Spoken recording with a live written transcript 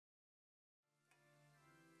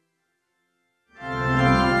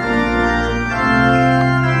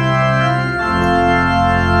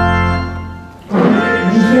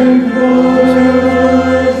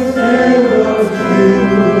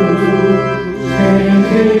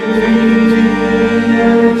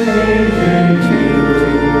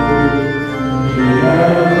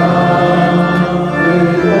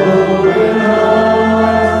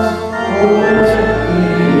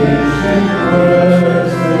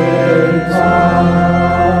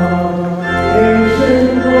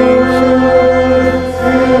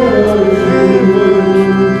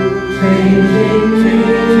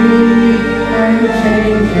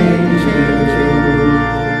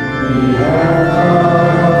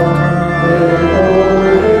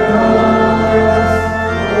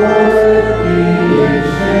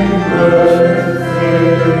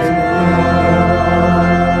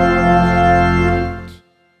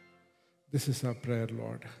is our prayer,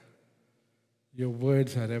 Lord. Your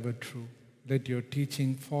words are ever true. Let your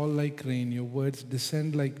teaching fall like rain, your words descend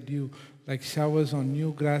like dew, like showers on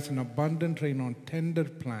new grass and abundant rain on tender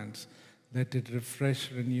plants. Let it refresh,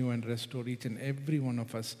 renew, and restore each and every one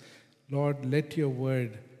of us. Lord, let your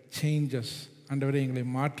word change us. ஆண்டவரே, எங்களை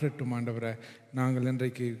மாற்றட்டும். ஆண்டவரே, நாங்கள்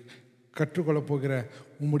இன்றைக்கு கற்றுக்கொள்ள போகிற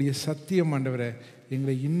உம்முடைய சத்தியம் ஆண்டவரே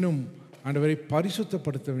எங்களை இன்னும் ஆண்டவரை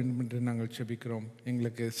பரிசுத்தப்படுத்த வேண்டும் என்று நாங்கள் செபிக்கிறோம்.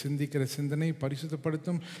 எங்களுக்கு சிந்திக்கிற சிந்தனை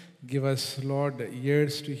பரிசுத்தப்படுத்தும். Give us, Lord,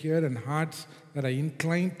 ears to hear and hearts that are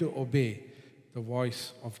inclined to obey the voice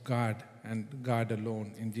of God and God alone.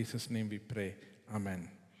 In Jesus' name we pray. Amen.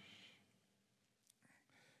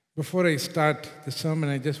 Before I start the sermon,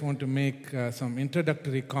 I just want to make some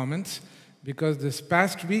introductory comments, because this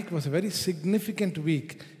past week was a very significant week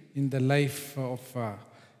in the life of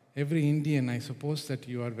every Indian. I suppose that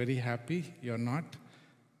you are very happy. You are not.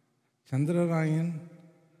 Chandrarayan,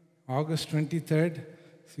 August 23rd,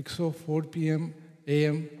 6:04 p.m.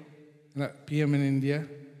 in India,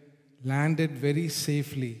 landed very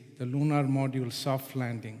safely, the lunar module soft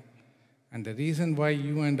landing. And the reason why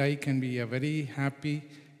you and I can be a very happy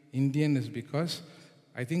Indian is because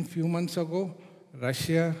I think few months ago,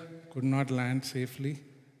 Russia could not land safely.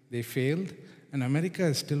 They failed, and America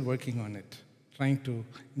is still working on it, trying to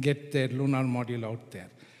get their lunar module out there.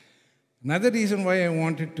 Another reason why I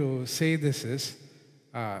wanted to say this is,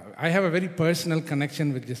 I have a very personal connection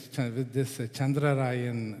with this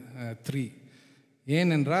Chandrarayan 3.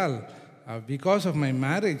 Yenendral, because of my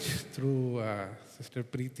marriage through Sister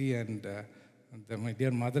Preeti and my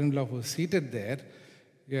dear mother-in-law who is seated there,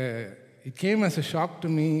 it came as a shock to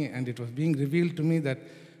me, and it was being revealed to me that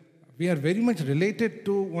we are very much related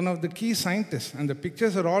to one of the key scientists, and the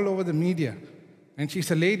pictures are all over the media. And she's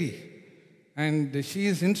a lady, and she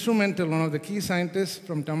is instrumental, one of the key scientists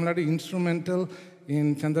from Tamil Nadu, instrumental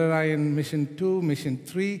in Chandrarayan Mission 2, Mission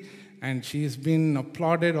 3, and she's been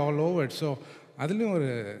applauded all over. So, அதுலேயும்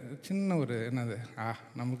ஒரு சின்ன ஒரு என்னது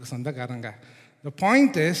நமக்கு சொந்தக்காரங்க. The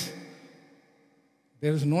point is,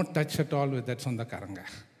 there is no touch at all with that சொந்தக்காரங்க.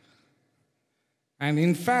 And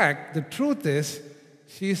in fact, the truth is,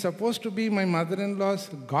 she is supposed to be my mother-in-law's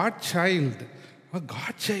godchild.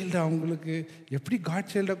 காட்சைல்டு அவங்களுக்கு எப்படி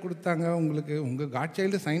காட்சைல்டாக கொடுத்தாங்க உங்களுக்கு? உங்கள்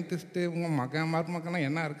காட்சைல்டு சயின்டிஸ்ட்டு, உங்கள் மருமகனா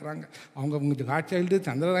என்ன இருக்கிறாங்க? அவங்க உங்களுக்கு காட்சைல்டு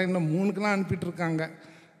சந்திரராயனில் 3க்கெலாம் அனுப்பிட்டுருக்காங்க.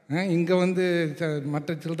 இங்கே வந்து மற்ற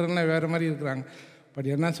சில்ட்ரன்லாம் வேறு மாதிரி இருக்கிறாங்க. பட்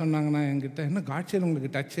என்ன சொன்னாங்கன்னா என்கிட்ட, என்ன காட்சையில் உங்களுக்கு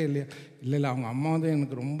டச்சே இல்லையா? இல்லை அவங்க அம்மா வந்து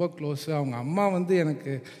எனக்கு ரொம்ப க்ளோஸு. அவங்க அம்மா வந்து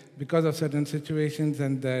எனக்கு because of certain situations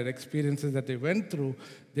and the experiences that they went through,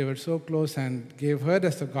 they were so close and gave her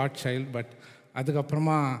as a godchild. But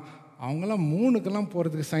அதுக்கப்புறமா அவங்களாம் 3க்கெல்லாம்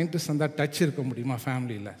போகிறதுக்கு சயின்டிஸ்ட் வந்தால் டச் இருக்க முடியுமா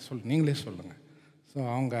ஃபேமிலியில்? நீங்களே சொல்லுங்கள். ஸோ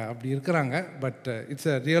அவங்க அப்படி இருக்கிறாங்க. But it's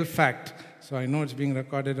a real fact. So I know it's being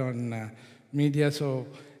recorded on media. So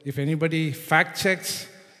if anybody fact sex,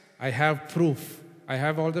 I have proof. I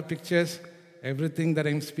have all the pictures. Everything that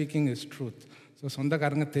I'm speaking is truth. So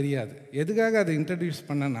சொந்தக்காரங்க தெரியாது. எதுக்காக அதை introduce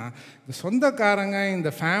பண்ணேன்னா, இந்த சொந்தக்காரங்க இந்த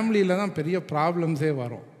ஃபேமிலியில் தான் பெரிய ப்ராப்ளம்ஸே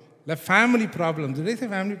வரும். இல்லை family problems. Did I say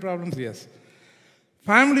family problems? Yes.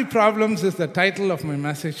 Family problems is the title of my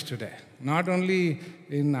message today. Not only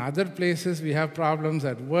in other places we have problems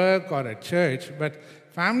at work or at church, but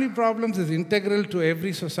family problems is integral to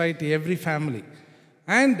every society, every family.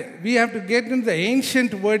 And we have to get into the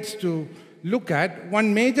ancient words to look at one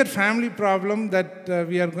major family problem that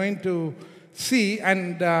we are going to see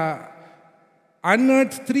and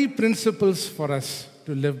unearth 3 principles for us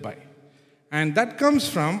to live by. And that comes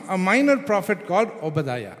from a minor prophet called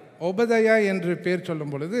Obadiah. Obadiah என்று பேர்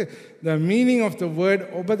சொல்லும் பொழுது, the meaning of the word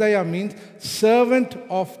Obadiah means servant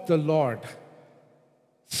of the Lord.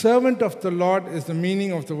 Servant of the Lord is the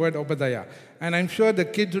meaning of the word Obadiah. And I'm sure the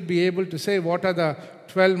kids would be able to say what are the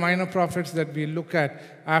 12 minor prophets that we look at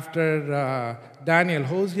after Daniel.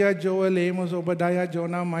 Hosea, Joel, Amos, Obadiah,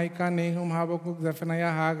 Jonah, Micah, Nahum, Habakkuk,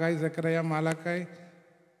 Zephaniah, Haggai, Zechariah, Malachi.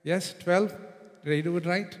 Yes, 12? Did I do it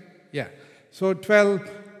right? Yeah. So 12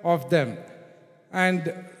 of them. And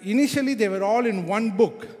initially they were all in one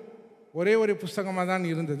book. ஒரே ஒரு புஸ்தகமாக தான்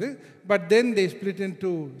இருந்தது. But then they split into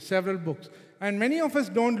several books. And many of us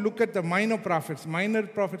don't look at the minor prophets. Minor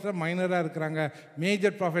prophets are minor-ஆக இருக்கிறாங்க.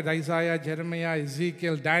 Major prophets, Isaiah, Jeremiah,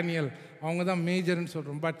 Ezekiel, Daniel, அவங்க தான் மேஜர்னு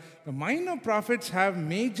சொல்கிறோம். But the minor prophets have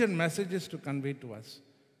major messages to convey to us.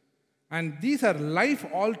 And these are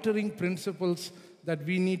life-altering principles that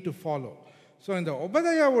we need to follow. So in the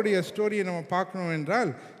Obadiah-உடைய ஸ்டோரியை நம்ம பார்க்கணும்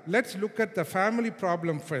என்றால், let's look at the family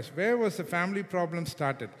problem first. Where was the family problem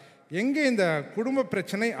started? எங்கே இந்த குடும்ப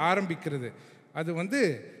பிரச்சனை ஆரம்பிக்கிறது? அது வந்து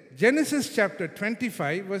Genesis chapter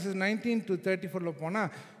 25 verses 19 to 34 போனால்,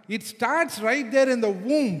 it starts right there in the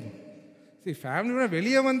womb. See, family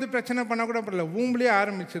வெளியே வந்து பிரச்சனை பண்ண கூட பரவாயில்ல, ஊம்லேயே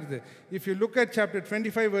ஆரம்பிச்சிருது. If you look at chapter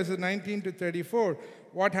 25 verses 19 to 34,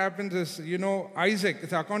 what happens is, Isaac,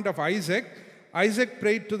 it's the account of Isaac. Isaac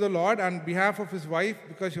prayed to the Lord on behalf of his wife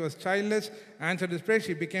because she was childless, answered his prayer,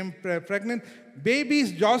 she became pregnant. Babies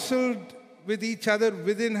jostled with each other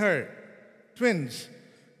within her, twins.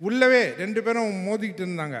 உள்ளவே ரெண்டு பேரும் மோதிக்கிட்டு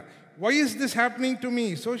இருந்தாங்க. Why is this happening to me?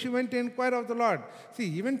 So she went to inquire of the Lord. See,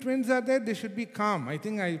 even twins are there, they should be calm. I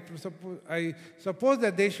think I suppose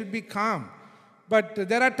that they should be calm. But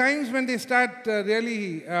there are times when they start really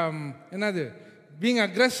being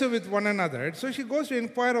aggressive with one another. So she goes to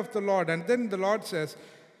inquire of the Lord, and then the Lord says,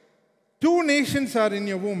 2 nations are in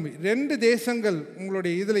your womb. 2 தேசங்கள்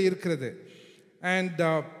உங்களுடைய இதில் இருக்கிறது.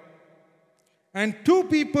 And 2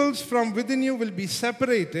 peoples from within you will be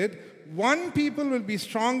separated. One people will be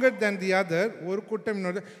stronger than the other,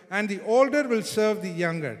 and the older will serve the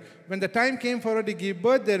younger. When the time came for her to give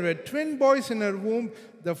birth, there were twin boys in her womb.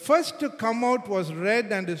 The first to come out was red,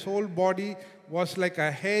 and his whole body was like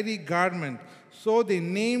a hairy garment. So they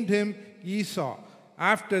named him Esau.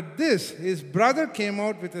 After this, his brother came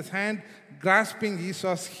out with his hand grasping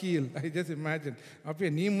Esau's heel. I just imagine.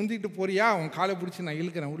 அப்போ நீ முந்திட்டு போறியா, உன் காலை பிடிச்சி நான்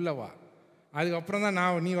இழுக்கிறேன் உள்ளவா, அதுக்கப்புறம் தான்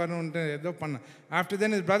நான் நீ வரணுன்ட்டு ஏதோ பண்ணேன். After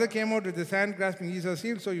then his brother came out with his hand grasping Esau's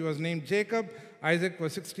heel, so he was named Jacob. Isaac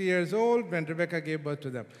was 60 years old when Rebekah gave birth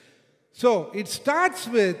to them. So it starts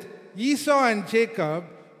with Esau and Jacob,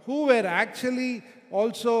 who were actually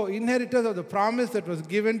also inheritors of the promise that was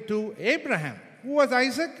given to Abraham. Who was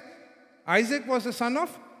Isaac? Isaac was the son of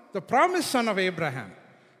the promised son of Abraham.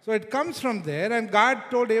 So it comes from there, and God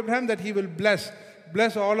told Abraham that he will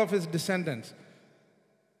bless all of his descendants.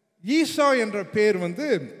 Esau என்ற பேர் வந்து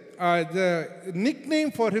the nickname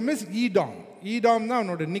for him is Edom. Edom தான்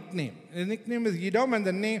அவனோட nickname. The nickname is Edom, and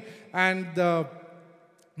the name and the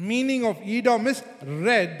meaning of Edom is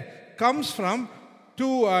red. Comes from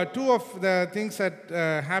two of the things that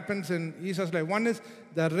happens in Esau's life. One is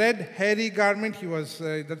the red hairy garment. He was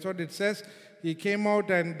that's what it says. He came out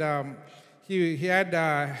and he had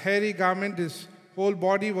a hairy garment. His whole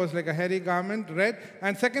body was like a hairy garment, red.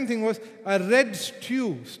 And second thing was a red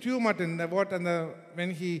stew mutton.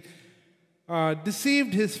 When he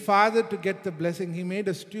deceived his father to get the blessing, he made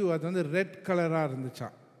a stew. That's the red color irundhucha.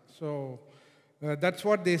 So that's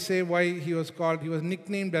what they say why he was called. He was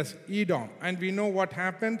nicknamed as Edom. And we know what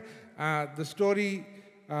happened. The story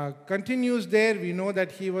continues there. We know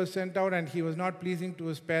that he was sent out and he was not pleasing to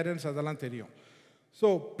his parents. Adala theriyum. So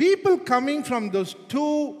people coming from those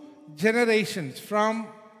 2 generations, from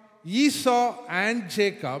Esau and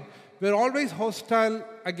Jacob, were always hostile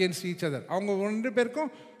against each other. அவங்க ரெண்டு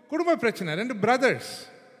பேருக்கும் குடும்ப பிரச்சனை, 2 brothers.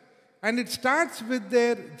 And it starts with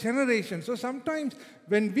their generation. So sometimes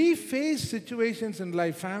when we face situations in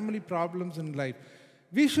life, family problems in life,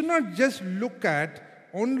 we should not just look at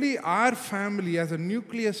only our family as a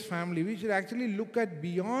nucleus family. We should actually look at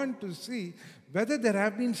beyond to see whether there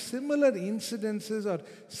have been similar incidences or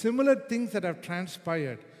similar things that have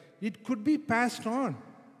transpired. It could be passed on.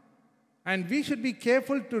 And we should be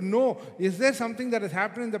careful to know, is there something that has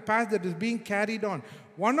happened in the past that is being carried on?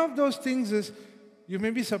 One of those things is, you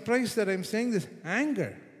may be surprised that I'm saying this,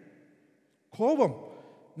 anger. கோபம்.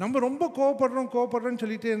 நம்ம ரொம்ப கோபப்படுறோம்னு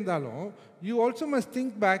சொல்லிட்டே இருந்தாலும், you also must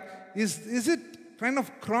think back, is it kind of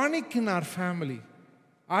chronic in our family?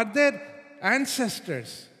 Are there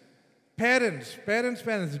ancestors, parents,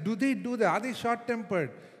 do they do that? Are they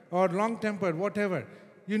short-tempered or long-tempered, whatever?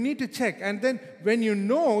 You need to check. And then when you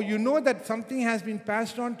know that something has been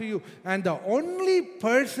passed on to you. And the only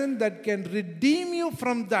person that can redeem you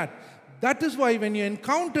from that is why when you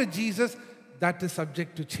encounter Jesus, that is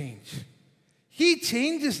subject to change. He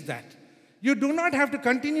changes that. You do not have to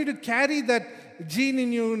continue to carry that gene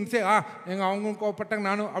in you and say,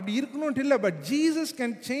 but Jesus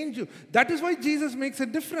can change you. That is why Jesus makes a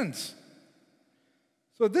difference.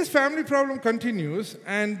 So this family problem continues,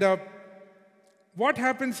 and what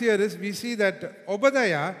happens here is we see that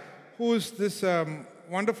Obadiah, who is this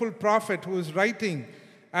wonderful prophet who is writing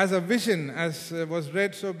as a vision, as was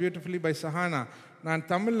read so beautifully by Sahana. நான்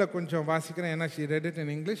தமிழில் கொஞ்சம் வாசிக்கிறேன், ஏன்னா she read it in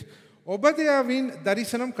English. ஒபதியாவின்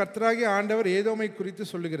தரிசனம் கர்த்தராகிய ஆண்டவர் ஏதோமை குறித்து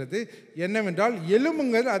சொல்லுகிறது என்னவென்றால்,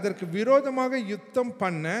 எலும்புங்கள் அதற்கு விரோதமாக யுத்தம்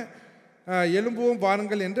பண்ண எலும்புவோம்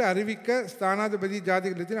வாருங்கள் என்று அறிவிக்க ஸ்தானாதிபதி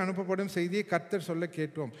ஜாதிகளில் அனுப்பப்படும் செய்தியை கர்த்தர் சொல்ல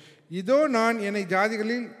கேட்டோம். இதோ நான் என்னை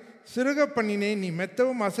ஜாதிகளில் சிறுக பண்ணினேன், நீ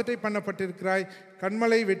மெத்தவும் அசட்டை பண்ணப்பட்டிருக்கிறாய்.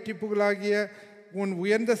 கண்மலை வெட்டிப்புகளாகிய உன்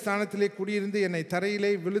உயர்ந்த ஸ்தானத்திலே குடியிருந்து என்னை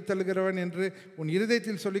தரையிலே விழுத்தழுகிறவன் என்று உன்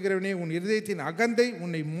இருதயத்தில் சொல்லுகிறவனே, உன் இருதயத்தின் அகந்தை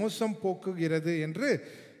உன்னை மோசம் போக்குகிறது என்று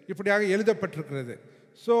இப்படியாக எழுதப்பட்டிருக்கிறது.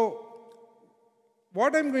 So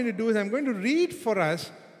what I'm going to do is I'm going to read for us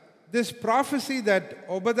this prophecy that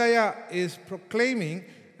Obadiah is proclaiming,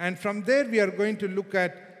 and from there we are going to look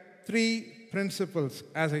at 3 principles,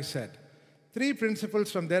 as I said. 3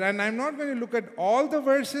 principles from there, and I'm not going to look at all the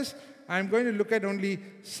verses. I'm going to look at only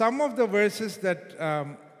some of the verses that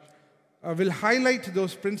will highlight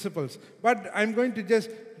those principles. But I'm going to just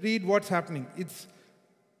read what's happening.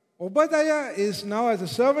 Obadiah is now, as a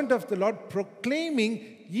servant of the Lord, proclaiming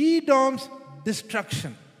Edom's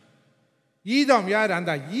destruction. Edom, yaar,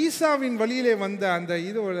 anda ஈசாவின் வழியிலே வந்த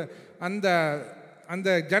அந்த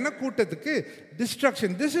ஜனக்கூட்டத்துக்கு destruction.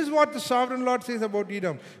 This is what the sovereign Lord says about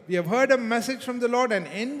Edom. We have heard a message from the Lord. An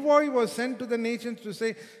envoy was sent to the nations to say,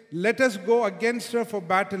 let us go against her for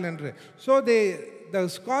battle. So the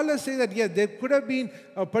scholars say that, yes, there could have been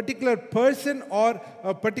a particular person or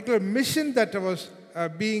a particular mission that was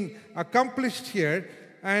being accomplished here.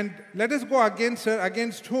 And let us go against her.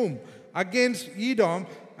 Against whom? Against Edom.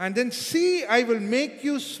 And then see, I will make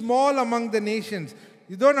you small among the nations.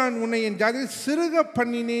 இதோ நான் உன்னை என் ஜாதியில் சிறுக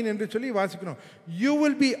பண்ணினேன் என்று சொல்லி வாசிக்கணும். You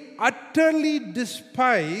will be utterly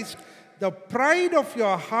despised. The pride of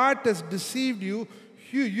your heart has deceived you.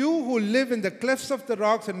 You who live in the clefts of the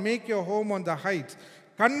rocks and make your home on the heights.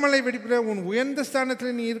 கண்மலை வெடிப்பில் உன் உயர்ந்த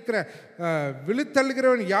ஸ்தானத்தில் நீ இருக்கிற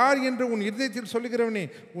விழுத்தள்ளுகிறவன் யார் என்று உன் இருதயத்தில் சொல்லுகிறவனே,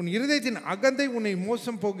 உன் இருதயத்தின் அகந்தை உன்னை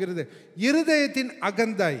மோசம் போகிறது. இருதயத்தின்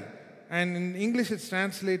அகந்தாய். And in English it's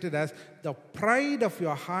translated as, the pride of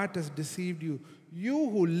your heart has deceived you. You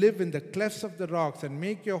who live in the clefts of the rocks and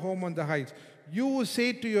make your home on the heights. You who say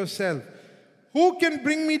to yourself, who can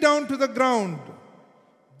bring me down to the ground?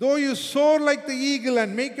 Though you soar like the eagle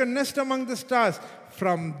and make your nest among the stars,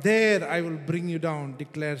 from there I will bring you down,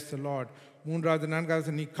 declares the Lord. மூன்றாவது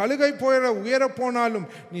நான்காவது, நீ கழுகை போயிட உயர போனாலும்,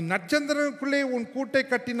 நீ நட்சத்திரங்களுக்குள்ளே உன் கூட்டை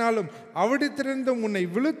கட்டினாலும், அவிடத்திலிருந்தும் உன்னை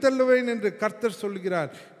விழுத்தள்ளுவேன் என்று கர்த்தர் சொல்கிறார்.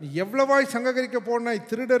 நீ எவ்வளவாய் சங்ககரிக்க போனாய்,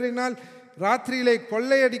 திருடரினால் ராத்திரியிலே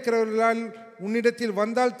கொள்ளையடிக்கிறவர்களால் உன்னிடத்தில்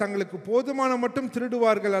வந்தால் தங்களுக்கு போதுமான மட்டும்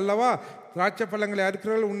திருடுவார்கள் அல்லவா? திராட்சை பழங்களை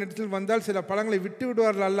அறுக்கிறவர்கள் உன்னிடத்தில் வந்தால் சில பழங்களை விட்டு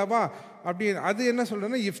விடுவார்கள் அல்லவா? அப்படி அது என்ன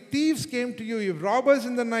சொல்றேன்னா, if thieves came to you, if robbers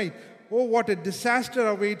in the night, oh, what a disaster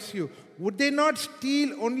awaits you. Would they not steal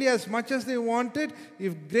only as much as they wanted?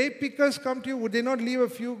 If grape pickers come to you, would they not leave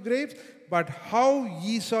a few grapes? But how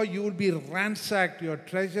ye saw, you will be ransacked, your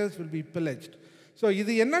treasures will be pillaged. So,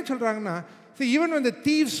 இது என்ன சொல்றாங்கன்னா, see, even when the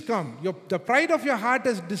thieves come, the pride of your heart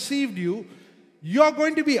has deceived you, you are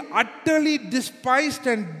going to be utterly despised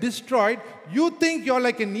and destroyed. You think you're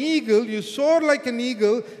like an eagle, you soar like an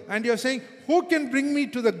eagle, and you're saying, who can bring me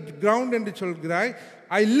to the ground என்று சொல்கிறாய்?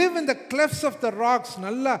 I live in the clefts of the rocks.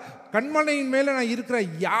 நல்லா கண்மலையின் மேலே நான் இருக்கிற,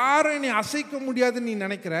 யாரும் என்னை அசைக்க முடியாதுன்னு நீ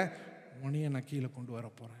நினைக்கிற, உன்னைய நான் கீழே கொண்டு வர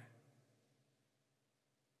போறேன்.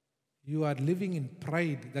 You are living in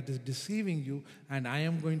pride that is deceiving you, and I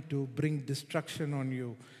am going to bring destruction on you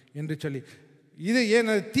என்று சொல்லி, இது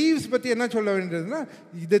ஏன் thieves பற்றி என்ன சொல்ல வேண்டியதுன்னா,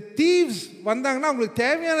 இந்த thieves வந்தாங்கன்னா அவங்களுக்கு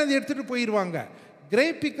தேவையானதை எடுத்துகிட்டு போயிடுவாங்க.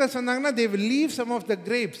 Grape pickers வந்தாங்கன்னா they will leave some of the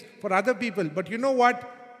grapes for other people. But you know what?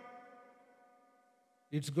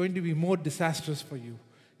 It's going to be more disastrous for you.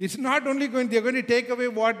 It's not only they're going to take away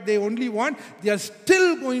what they only want, they are still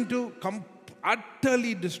going to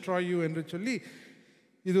utterly destroy you என்று சொல்லி,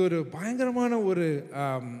 இது ஒரு பயங்கரமான ஒரு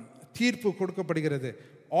தீர்ப்பு கொடுக்கப்படுகிறது.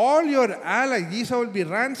 All your allies, Esau will be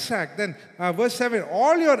ransacked. Then verse 7,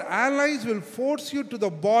 all your allies will force you to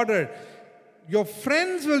the border. Your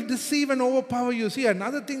friends will deceive and overpower you. See,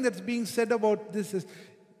 another thing that's being said about this is,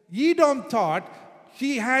 Edom thought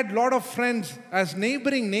he had a lot of friends as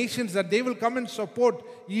neighboring nations that they will come and support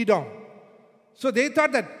Edom. So they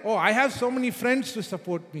thought that, oh, I have so many friends to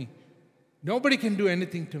support me. Nobody can do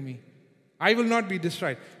anything to me. I will not be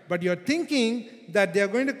destroyed. But you're thinking that they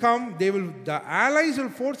are going to come, the allies will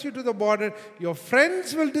force you to the border, your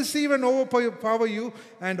friends will deceive and overpower you,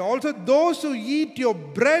 and also those who eat your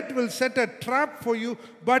bread will set a trap for you,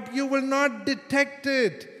 but you will not detect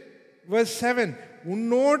it. Verse 7,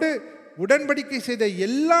 உன்னோடு உடன்படிக்கை செய்த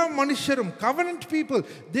எல்லா மனுஷரும், covenant people,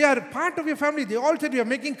 they are part of your family. They all said, we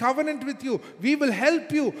are making covenant with you. We will help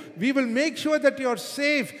you. We will make sure that you are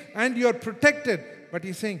safe and you are protected. But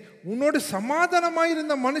he's saying, உன்னோடு சமாதானமாய்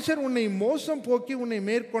இருந்த மனுஷர் உன்னை மோசம் போக்கி உன்னை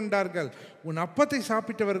மேற்கொண்டார்கள். உன் அப்பத்தை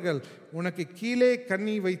சாப்பிட்டவர்கள் உனக்கு கீழே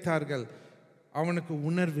கண்ணி வைத்தார்கள். அவனுக்கு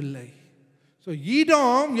உணர்வில்லை. So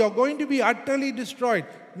Edom, you are going to be utterly destroyed.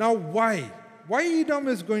 Now why? Why Edom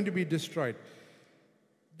is going to be destroyed?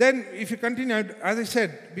 Then if you continue, as I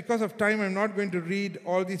said, because of time, I'm not going to read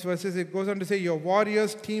all these verses. It goes on to say, your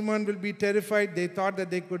warriors, Teman, will be terrified. They thought that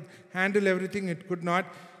they could handle everything. It could not.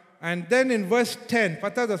 And then in verse 10,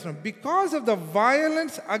 because of the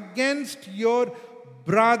violence against your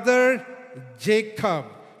brother Jacob,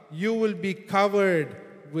 you will be covered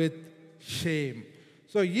with shame.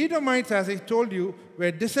 So Edomites, as I told you,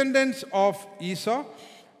 were descendants of Esau.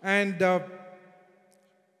 And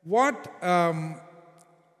what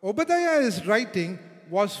Obadiah is writing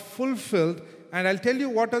was fulfilled. And I'll tell you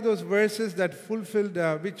what are those verses that fulfilled,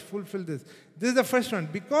 which fulfilled this. This is the first one.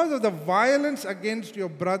 Because of the violence against your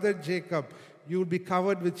brother Jacob, you will be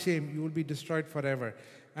covered with shame. You will be destroyed forever.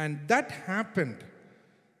 And that happened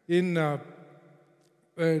in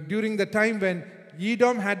during the time when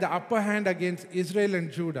Edom had the upper hand against Israel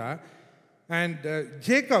and Judah. And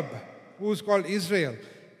Jacob, who is called Israel,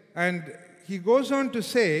 and he goes on to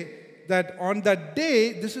say that on that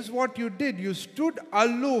day, this is what you did. You stood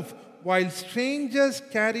aloof while strangers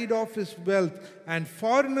carried off his wealth and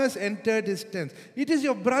foreigners entered his tents. It is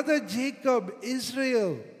your brother Jacob,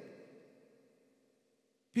 Israel.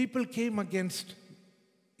 People came against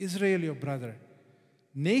Israel, your brother.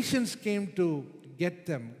 Nations came to get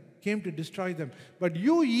them, came to destroy them. But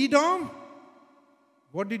you, Edom,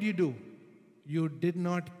 what did you do? You did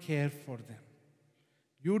not care for them.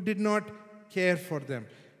 You did not care for them.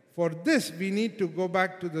 For this, we need to go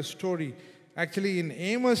back to the story. Actually, in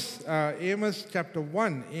Amos chapter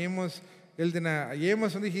 1, Amos,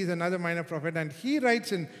 he's another minor prophet, and he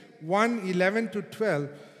writes in 1:11 to 12,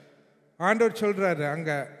 Andor சொல்றாரு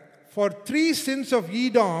அங்க, for 3 sins of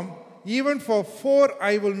Edom, even for 4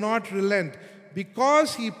 I will not relent,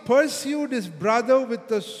 because he pursued his brother with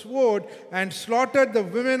the sword and slaughtered the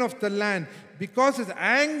women of the land, because his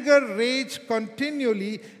anger raged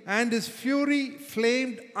continually and his fury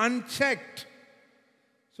flamed unchecked.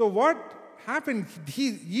 So what happened?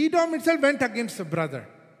 Edom itself went against the brother.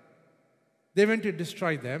 They went to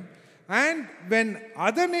destroy them. And when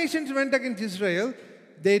other nations went against Israel,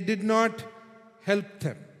 they did not help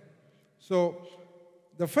them. So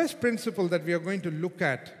the first principle that we are going to look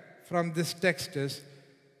at from this text is,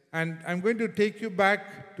 and I'm going to take you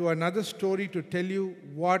back to another story to tell you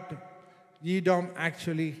what Edom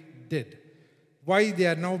actually did, why they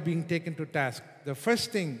are now being taken to task. The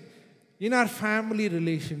first thing, in our family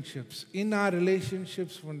relationships, in our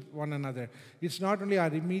relationships with one another, it's not only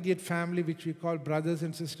our immediate family, which we call brothers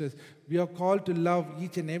and sisters. We are called to love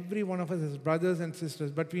each and every one of us as brothers and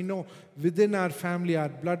sisters. But we know within our family, our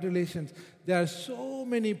blood relations, there are so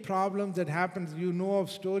many problems that happen. You know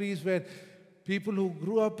of stories where people who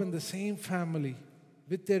grew up in the same family,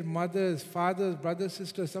 with their mothers, fathers, brothers,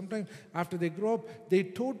 sisters, sometimes after they grow up, they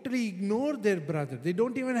totally ignore their brother. They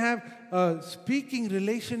don't even have a speaking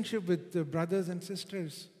relationship with the brothers and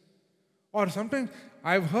sisters. Or sometimes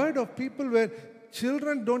I've heard of people where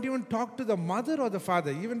children don't even talk to the mother or the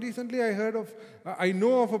father. Even recently I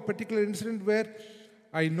know of a particular incident where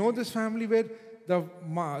I know this family where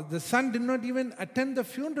the son did not even attend the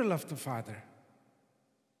funeral of the father.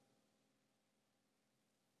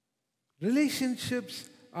 Relationships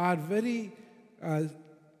are very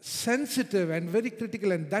sensitive and very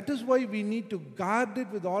critical, and that is why we need to guard it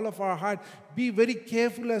with all of our heart. Be very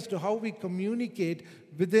careful as to how we communicate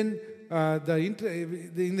within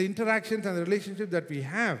in the interactions and the relationship that we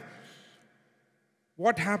have.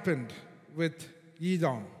 What happened with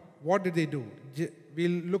Edom? What did they do?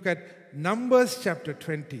 We'll look at Numbers chapter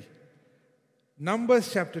 20.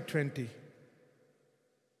 Numbers chapter 20.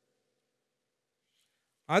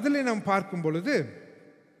 அதில் நாம் பார்க்கும் பொழுது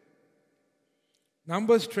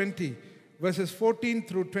Numbers 20 verses 14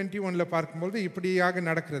 through 21 பார்க்கும் பொழுது இப்படியாக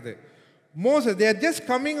நடக்கிறது. Moses, they are just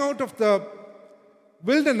coming out of the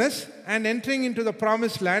wilderness and entering into the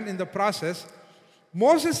promised land. In the process,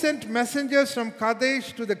 Moses sent messengers from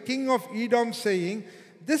Kadesh to the king of Edom saying,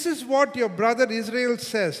 this is what your brother Israel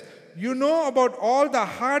says. You know about all the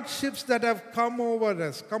hardships that have come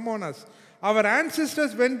on us. Our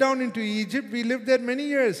ancestors went down into Egypt. We lived there many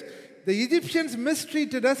years. The Egyptians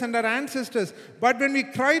mistreated us and our ancestors. But when we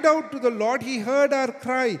cried out to the Lord, He heard our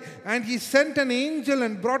cry. And He sent an angel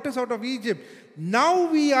and brought us out of Egypt.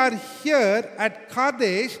 Now we are here at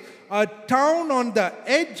Kadesh, a town on the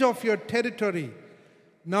edge of your territory.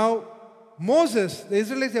 Now, Moses, the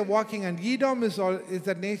Israelites are walking, and Edom is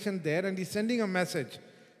the nation there, and he's sending a message.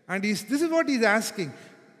 And this is what he's asking.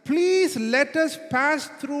 Please let us pass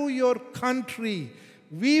through your country.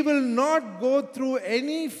 We will not go through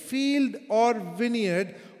any field or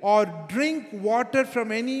vineyard or drink water from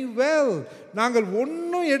any well. நாங்கள்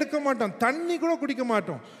ஒன்றும் எடுக்க மாட்டோம், தண்ணி கூட குடிக்க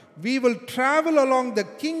மாட்டோம். We will travel along the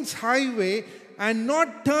king's highway and not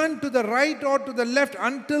turn to the right or to the left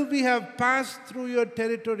until we have passed through your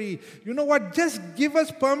territory. You know what? Just give us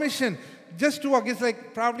permission. just to walk. It's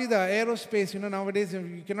like probably the aerospace. Nowadays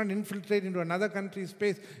you cannot infiltrate into another country's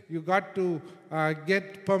space. You got to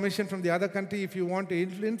get permission from the other country if you want to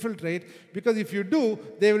infiltrate, because if you do,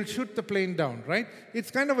 they will shoot the plane down, right?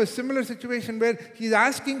 It's kind of a similar situation where he's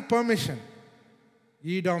asking permission.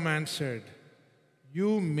 Edom answered,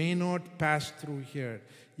 "You may not pass through here.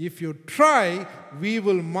 If you try, we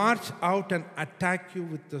will march out and attack you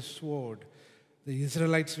with the sword." The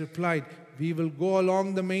Israelites replied, "We will go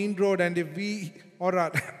along the main road, and if we or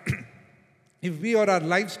our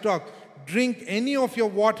livestock drink any of your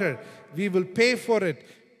water, we will pay for it."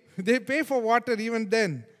 They pay for water even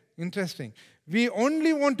then. Interesting. "We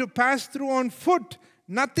only want to pass through on foot,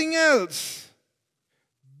 nothing else."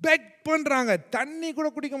 Beg பண்றாங்க, தண்ணி கூட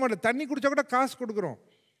குடிக்க மாட்டோம், தண்ணி குடிச்சா கூட காசு கொடுக்குறோம்.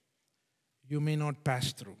 "You may not pass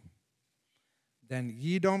through." Then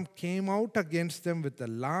Edom came out against them with a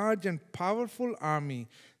large and powerful army.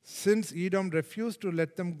 Since Edom refused to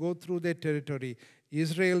let them go through their territory,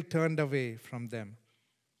 Israel turned away from them.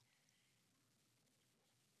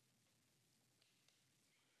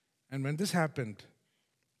 And when this happened,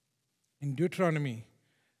 in Deuteronomy,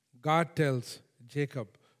 God tells Jacob,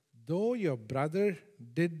 "Though your brother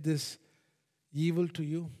did this evil to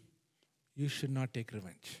you, you should not take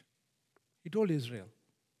revenge." He told Israel.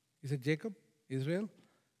 He said, "Jacob, Israel,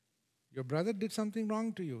 your brother did something wrong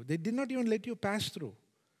to you. They did not even let you pass through.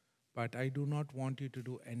 But I do not want you to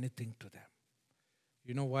do anything to them."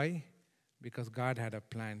 You know why? Because God had a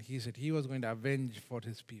plan. He said he was going to avenge for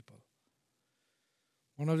his people.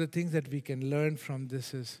 One of the things that we can learn from this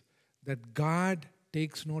is that God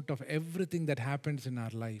takes note of everything that happens in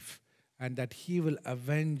our life, and that he will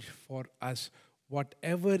avenge for us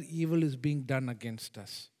whatever evil is being done against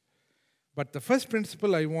us. But the first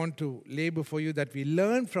principle I want to lay before you that we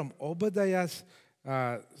learn from Obadiah's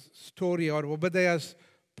story, or Obadiah's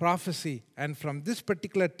prophecy, and from this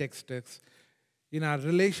particular text is in our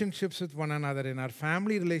relationships with one another, in our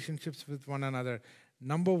family relationships with one another.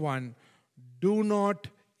 Number one, do not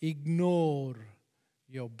ignore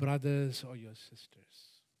your brothers or your sisters.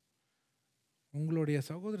 உங்களுடைய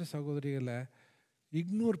சகோதர சகோதரிகளை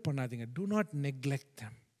ignore பண்ணாதீங்க. Do not neglect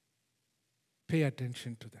them. Pay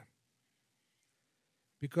attention to them.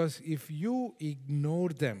 Because if you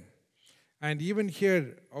ignore them, and even here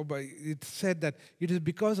it said that it is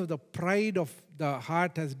because of the pride of the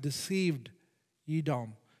heart has deceived Edom.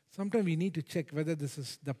 Sometimes we need to check whether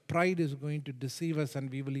the pride is going to deceive us and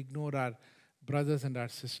we will ignore our brothers and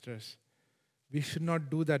our sisters. We should not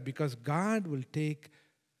do that, because God will take,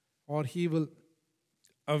 or he will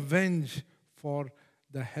avenge for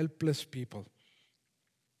the helpless people.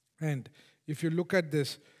 And if you look at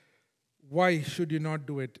this, why should you not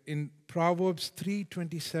do it? In Proverbs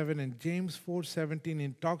 3:27 and James 4:17,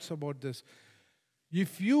 it talks about this.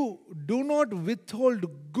 If you do not withhold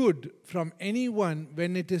good from anyone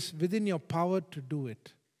when it is within your power to do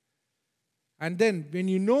it, and then when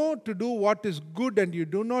you know to do what is good and you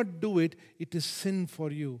do not do it, it is sin for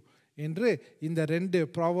you. என்று இந்த ரெண்டு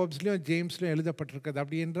ப்ராவர்ப்ஸ்லையும் ஜேம்ஸ்லையும் எழுதப்பட்டிருக்கிறது.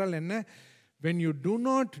 அப்படி என்றால் என்ன? When you do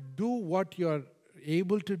not do what you are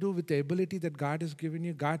able to do with the ability that God has given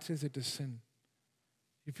you, God says it is sin.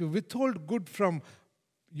 If you withhold good from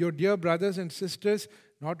your dear brothers and sisters,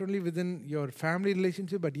 not only within your family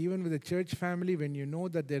relationship, but even with the church family, when you know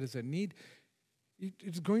that there is a need,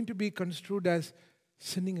 it's going to be construed as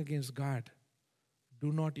sinning against God.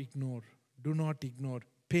 Do not ignore. Do not ignore.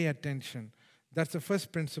 Pay attention. That's the first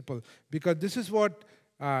principle. Because this is what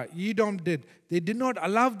Edom did. They did not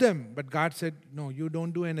allow them, but God said, "No, you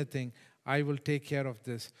don't do anything. I will take care of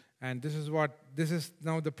this." And this is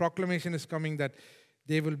now the proclamation is coming that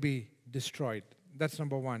they will be destroyed. That's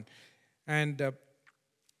number one. And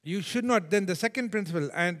you should not, then the second principle,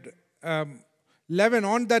 and 11,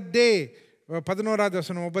 on that day,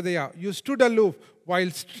 11th Obadiah, you stood aloof while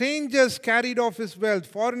strangers carried off his wealth,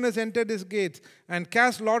 foreigners entered his gates and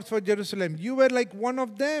cast lots for Jerusalem. You were like one of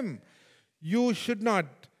them. You should not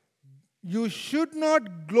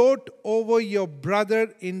gloat over your brother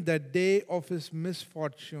in the day of his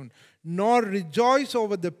misfortune, nor rejoice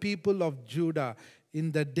over the people of Judah in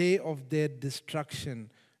the day of their destruction,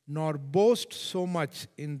 nor boast so much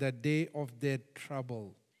in the day of their trouble.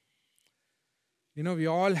 You know, we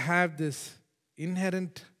all have this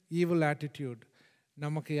inherent evil attitude.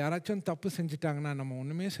 நமக்கு யாராச்சும் தப்பு செஞ்சிட்டாங்கன்னா நம்ம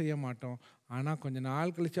ஒன்றுமே செய்ய மாட்டோம். ஆனால் கொஞ்சம்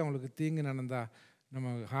நாள் கழிச்சு அவங்களுக்கு தீங்கு நடந்தா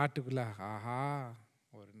நம்ம ஹார்ட்டுக்குள்ளே, ஆஹா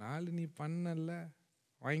ஒரு நாள் நீ பண்ணல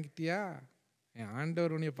வாங்கிட்டியா, என்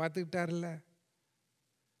ஆண்டவர் உன்னைய பார்த்துக்கிட்டார்ல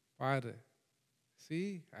பாரு, see,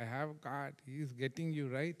 I have God, he is getting you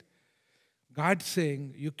right. God saying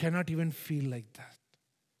you cannot even feel like that.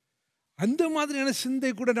 அந்த மாதிரியான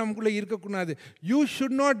சிந்தை கூட நமக்குள்ளே இருக்கக்கூடாது. You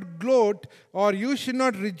should not cloud are you should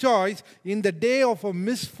not rejoice in the day of a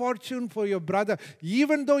misfortune for your brother,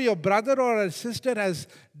 even though your brother or sister has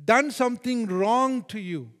done something wrong to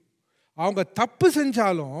you. அவங்க தப்பு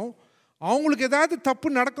செஞ்சாலும், அவங்களுக்கு ஏதாவது தப்பு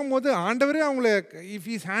நடக்கும்போது ஆண்டவரே அவங்கள, if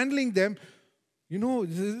he is handling them,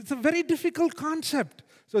 it's a very difficult concept.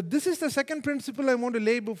 So this is the second principle I want to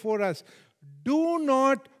lay before us. Do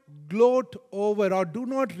not gloat over or do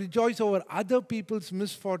not rejoice over other people's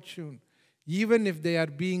misfortune, even if they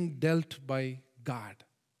are being dealt by God.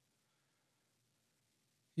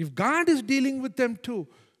 If God is dealing with them too,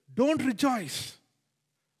 don't rejoice.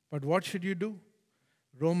 But what should you do?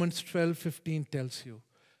 Romans 12:15 tells you,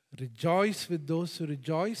 rejoice with those who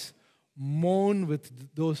rejoice, mourn with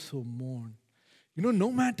those who mourn. No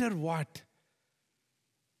matter what.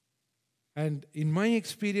 And in my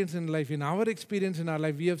experience in life, in our experience in our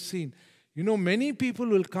life, we have seen, many people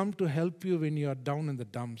will come to help you when you are down in the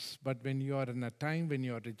dumps. But when you are in a time when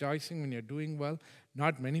you are rejoicing, when you are doing well,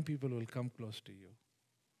 not many people will come close to you.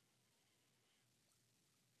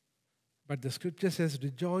 But the scripture says,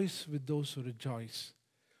 rejoice with those who rejoice.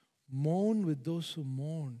 Mourn with those who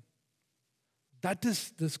mourn. That is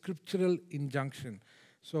the scriptural injunction.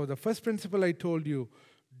 So the first principle I told you,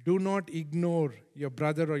 do not ignore your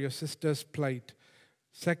brother or your sister's plight.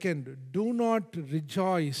 Second, do not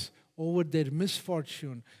rejoice over their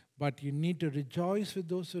misfortune, but you need to rejoice with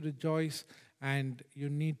those who rejoice, and you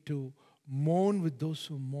need to mourn with those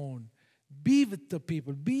who mourn. Be with the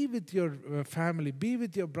people, be with your family, be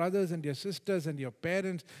with your brothers and your sisters and your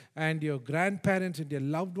parents and your grandparents and your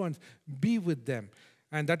loved ones. Be with them.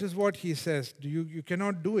 And that is what he says. You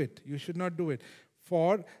cannot do it. You should not do it.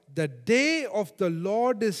 For the day of the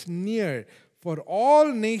Lord is near for all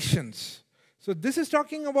nations. So this is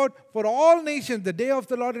talking about for all nations, the day of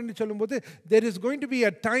the Lord. There is going to be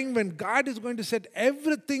a time when God is going to set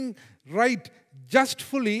everything right just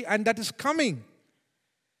fully, and that is coming.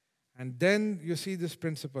 And then you see this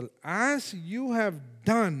principle. As you have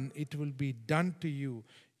done, it will be done to you.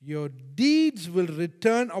 Your deeds will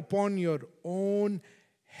return upon your own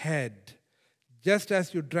head. Just as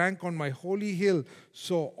you drank on my holy hill,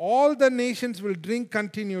 so all the nations will drink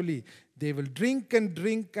continually. They will drink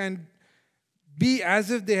and be as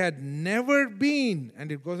if they had never been.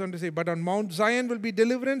 And it goes on to say, but on Mount Zion will be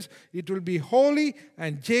deliverance, it will be holy,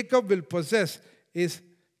 and Jacob will possess his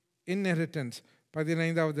inheritance.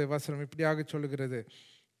 15வது வசனம் இப்படியாக சொல்லுகிறது,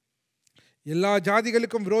 எல்லா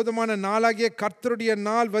ஜாதிகளுக்கும் விரோதமான நாளாகிய கர்த்தருடைய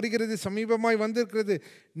நாள் வருகிறது, சமீபமாய் வந்திருக்கிறது.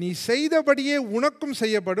 நீ செய்தபடியே உனக்கும்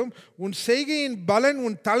செய்யப்படும், உன் செய்கையின் பலன்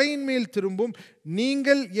உன் தலையின் மேல் திரும்பும்.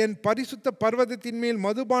 நீங்கள் என் பரிசுத்த பர்வதத்தின் மேல்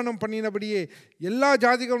மதுபானம் பண்ணினபடியே எல்லா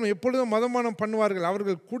ஜாதிகளும் எப்பொழுதும் மதுபானம் பண்ணுவார்கள்.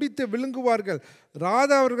 அவர்கள் குடித்து விழுங்குவார்கள்,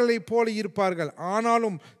 ராதாவர்களைப் போல இருப்பார்கள்.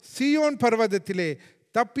 ஆனாலும் சீயோன் பர்வதத்திலே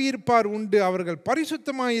தப்பியிருப்பார் உண்டு, அவர்கள்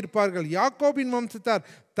பரிசுத்தமாய் இருப்பார்கள். யாக்கோபின் வம்சத்தார்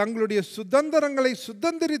தங்களுடைய சுதந்திரங்களை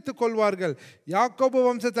சுதந்திரித்துக் கொள்வார்கள். யாக்கோபு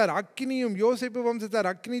வம்சத்தார் அக்கினியும் யோசேப்பு வம்சத்தார்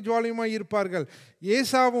அக்கினி ஜுவாலையுமாய் இருப்பார்கள்.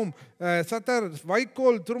 ஏசாவும் சத்தார்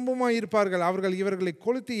வைக்கோல் துரும்புமாய் இருப்பார்கள். அவர்கள் இவர்களை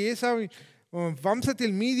கொளுத்தி ஏசாவின்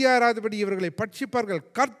வம்சத்தில் மீதியாராதபடி இவர்களை பட்சிப்பார்கள்.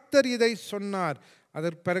 கர்த்தர் இதை சொன்னார்.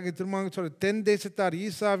 அதற்கு பிறகு திரும்ப சொல்ல, தென் தேசத்தார்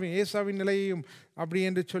ஏசாவின் நிலையையும் அப்படி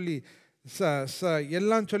என்று சொல்லி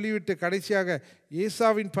எல்லாம் சொல்லிவிட்டு கடைசியாக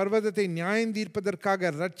ஏசாவின் பர்வதத்தை நியாயம்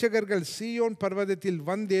தீர்ப்பதற்காக இரட்சகர்கள் சீயோன் பர்வதத்தில்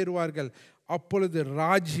வந்தேறுவார்கள். அப்பொழுது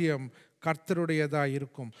ராஜ்யம் கர்த்தருடையதாக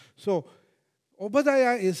இருக்கும். So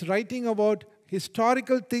Obadiah is writing about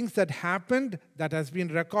historical things that happened, that has been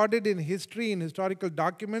recorded in history, in historical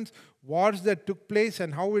documents, wars that took place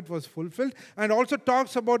and how it was fulfilled, and also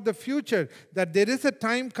talks about the future, that there is a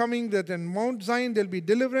time coming that in Mount Zion there will be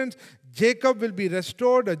deliverance, Jacob will be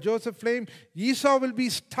restored, a Joseph flame, Esau will be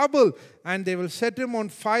stubble, and they will set him on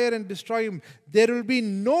fire and destroy him. There will be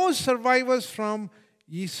no survivors from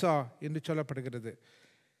Esau என்று சொல்லப்படுகிறது.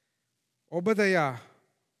 Obadiah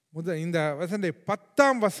இந்த வசனத்தை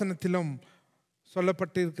 10ஆம் வசனத்திலும்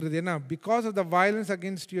சொல்லப்பட்டிருக்கிறது. ஏன்னா, because of the violence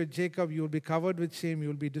against your Jacob you will be covered with shame, you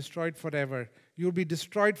will be destroyed for ever, you will be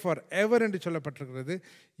destroyed for ever என்று சொல்லப்பட்டிருக்கிறது.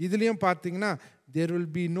 இதுலேயும் பார்த்தீங்கன்னா there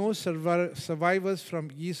will be no survivors from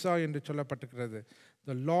ஈசா என்று சொல்லப்பட்டிருக்கிறது.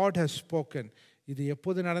 த Lord has spoken. இது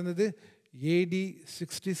எப்போது நடந்தது? AD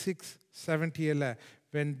 66-70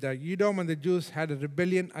 when the Edom and the Jews had a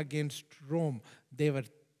rebellion against Rome. They were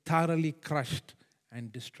thoroughly crushed and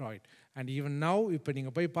destroyed. And even now, இப்போ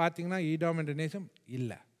நீங்கள் போய் பார்த்தீங்கன்னா ஈடாம் என்ற நேசம்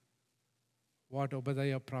இல்லை. What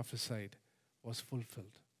Obadiah prophesied was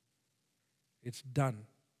fulfilled. It's done.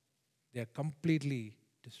 They are completely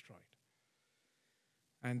destroyed.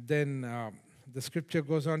 And then the scripture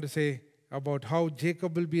goes on to say about how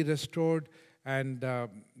Jacob will be restored and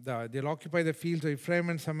they'll occupy the fields of Ephraim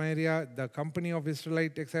and Samaria. The company of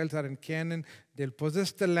Israelite exiles are in Canaan. They'll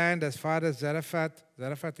possess the land as far as Zarephath.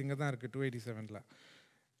 Zarephath inga dhaan irukku 287 la.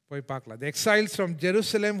 Poi paakla. The exiles from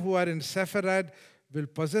Jerusalem who are in Sepharad will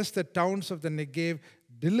possess the towns of the Negev.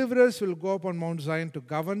 Deliverers will go up on Mount Zion to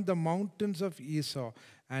govern the mountains of Esau,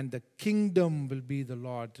 and the kingdom will be the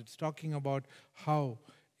Lord. It's talking about how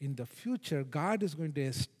in the future God is going to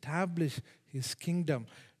establish his kingdom.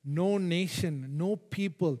 No nation, no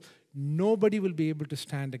people, nobody will be able to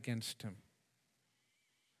stand against him.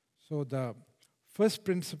 So the first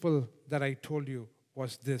principle that I told you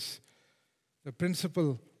was this. The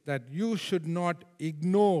principle that you should not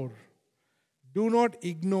ignore. Do not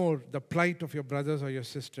ignore the plight of your brothers or your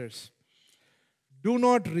sisters. Do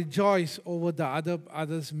not rejoice over the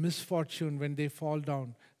others' misfortune when they fall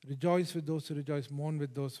down. Rejoice with those who rejoice, mourn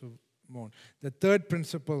with those who mourn. The third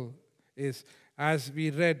principle is, as we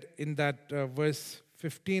read in that verse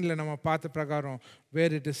 15,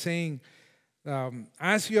 where it is saying,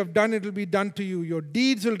 as you have done, it will be done to you. Your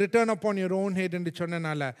deeds will return upon your own head.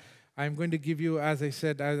 And I'm going to give you, as I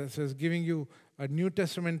said, as I was giving you a New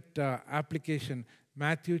Testament application,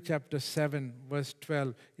 Matthew chapter 7, verse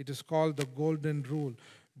 12. It is called the Golden Rule.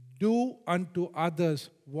 Do unto others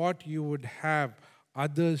what you would have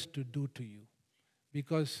others to do to you,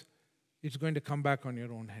 because it's going to come back on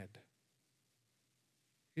your own head.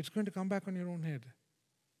 It's going to come back on your own head.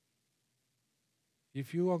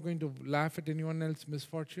 If you are going to laugh at anyone else's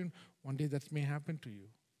misfortune, one day that may happen to you.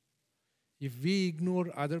 If we ignore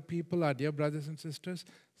other people, our dear brothers and sisters,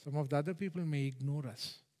 some of the other people may ignore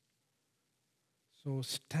us. So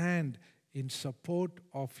stand in support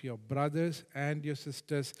of your brothers and your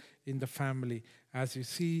sisters in the family, as you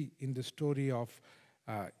see in the story of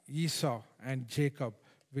Esau and Jacob,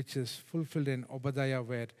 which is fulfilled in Obadiah,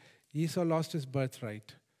 where Esau lost his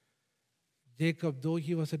birthright. Jacob, though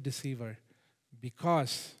he was a deceiver,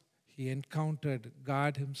 because he encountered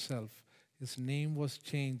God himself, his name was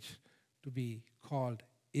changed to be called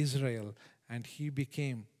Israel, and he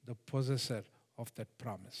became the possessor of that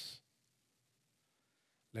promise.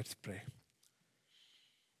 Let's pray.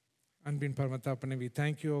 Anbin Paramatapane, we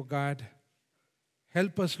thank you, O God.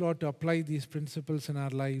 Help us, Lord, to apply these principles in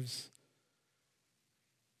our lives.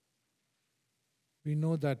 We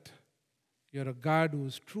know that you're a God who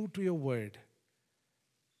is true to your word.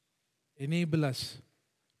 Enable us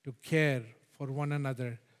to care for one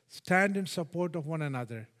another, stand in support of one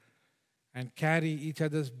another, and carry each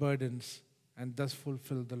other's burdens, and thus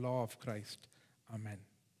fulfill the law of Christ. Amen.